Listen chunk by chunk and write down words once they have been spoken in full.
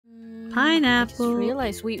Pineapple. I just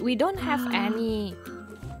realized we don't have any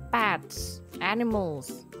pets,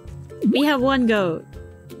 animals. We have one goat.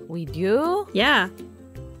 We do? Yeah.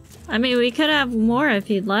 I mean, we could have more if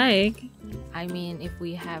you'd like. I mean, if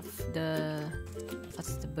we have the...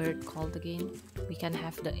 What's the bird called again? We can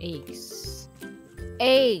have the eggs.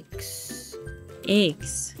 Eggs!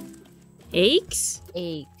 Eggs. Eggs?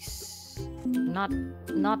 Eggs. Not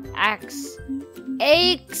eggs.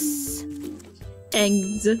 Eggs!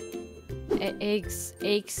 Eggs. Eggs.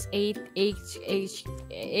 Eggs. 8.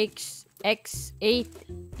 X8.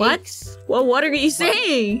 What? Eggs. Well, what are you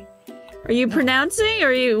saying? Are you pronouncing?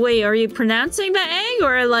 Are you pronouncing the egg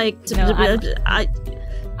or like? No,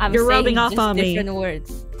 I'm you're rubbing saying off just on me. different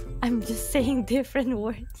words. I'm just saying different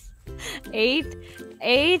words. 8.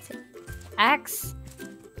 X.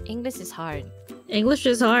 English is hard. English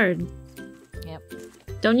is hard. Yep.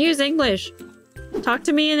 Don't use English. Talk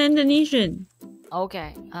to me in Indonesian.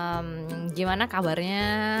 Okay. Gimana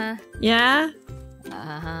kabarnya? Yeah.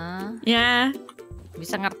 Yeah.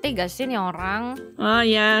 Bisa ngerti gak sih nih orang? Oh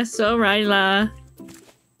yeah, so right lah.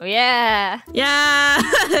 Oh yeah. Yeah.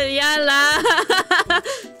 Yeah lah.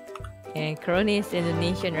 And Kronii is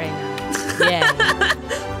Indonesian right now. Yeah.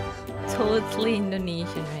 Totally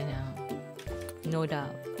Indonesian right now. No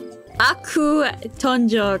doubt. Aku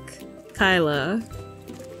tonjok Kaela.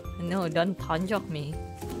 No, don't tonjok me.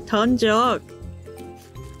 Tonjok.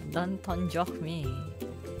 Don't tonjok me.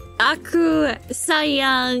 Aku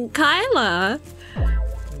sayang Kaela.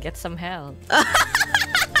 Get some help.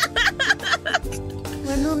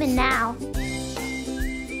 We're moving now.